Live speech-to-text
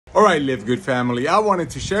All right, LiveGood family, I wanted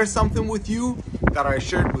to share something with you that I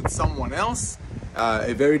shared with someone else,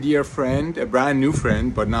 a very dear friend, a brand new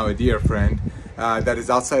friend, but now a dear friend that is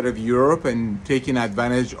outside of Europe and taking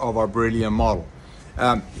advantage of our brilliant model.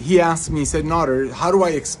 He asked me, he said, Nader, how do I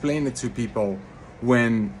explain it to people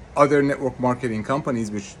when other network marketing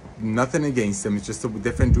companies, which nothing against them, it's just a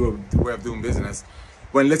different way of doing business.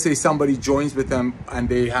 When let's say somebody joins with them and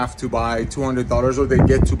they have to buy $200 or they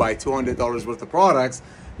get to buy $200 worth of products,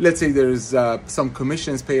 let's say there's some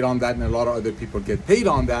commissions paid on that and a lot of other people get paid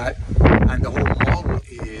on that. And the whole model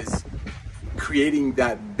is creating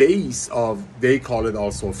that base of, they call it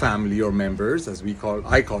also family or members, as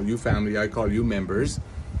I call you family, I call you members.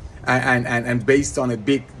 And based on a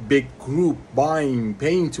big group paying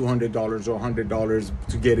 $200 or $100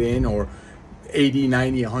 to get in, or 80,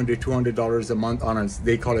 90, 100, $200 a month on us,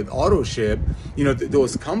 they call it auto ship. You know,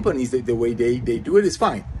 those companies, the way they do it is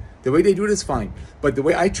fine. The way they do it is fine. But the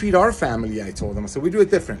way I treat our family, I told them, so we do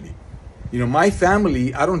it differently. You know, my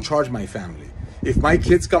family, I don't charge my family. If my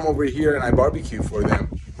kids come over here and I barbecue for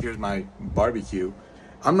them, here's my barbecue,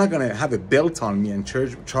 I'm not gonna have a belt on me and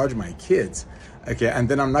charge my kids. Okay, and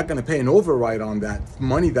then I'm not gonna pay an override on that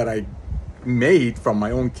money that I made from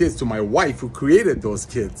my own kids to my wife who created those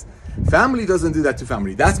kids. Family doesn't do that to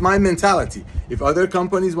family. That's my mentality. If other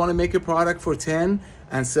companies want to make a product for 10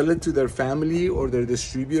 and sell it to their family or their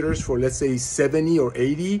distributors for, let's say, 70 or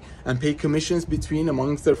 80 and pay commissions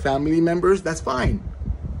amongst their family members, that's fine.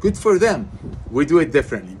 Good for them. We do it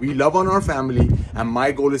differently. We love on our family, and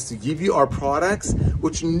my goal is to give you our products,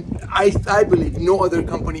 which I believe no other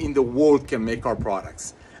company in the world can make our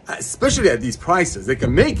products, especially at these prices. They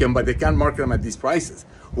can make them, but they can't market them at these prices.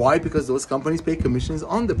 Why? Because those companies pay commissions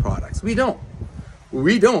on the products. We don't.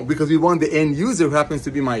 We don't, because we want the end user, who happens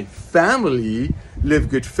to be my family,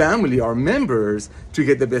 LiveGood family, our members, to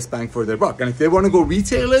get the best bang for their buck. And if they want to go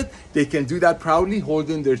retail it, they can do that proudly,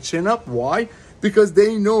 holding their chin up. Why? Because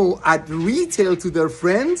they know at retail to their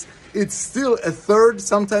friends, it's still a third,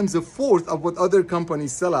 sometimes a fourth of what other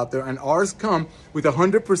companies sell out there. And ours come with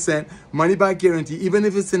 100% money back guarantee, even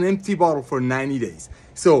if it's an empty bottle for 90 days.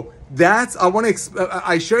 So that's,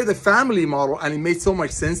 I share the family model, and it made so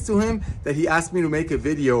much sense to him that he asked me to make a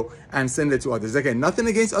video and send it to others. Again, nothing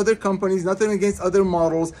against other companies, nothing against other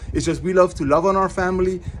models. It's just we love to love on our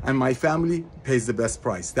family, and my family pays the best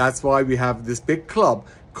price. That's why we have this big club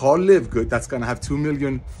called LiveGood that's gonna have 2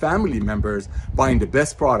 million family members buying the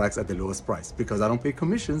best products at the lowest price, because I don't pay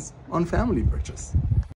commissions on family purchase.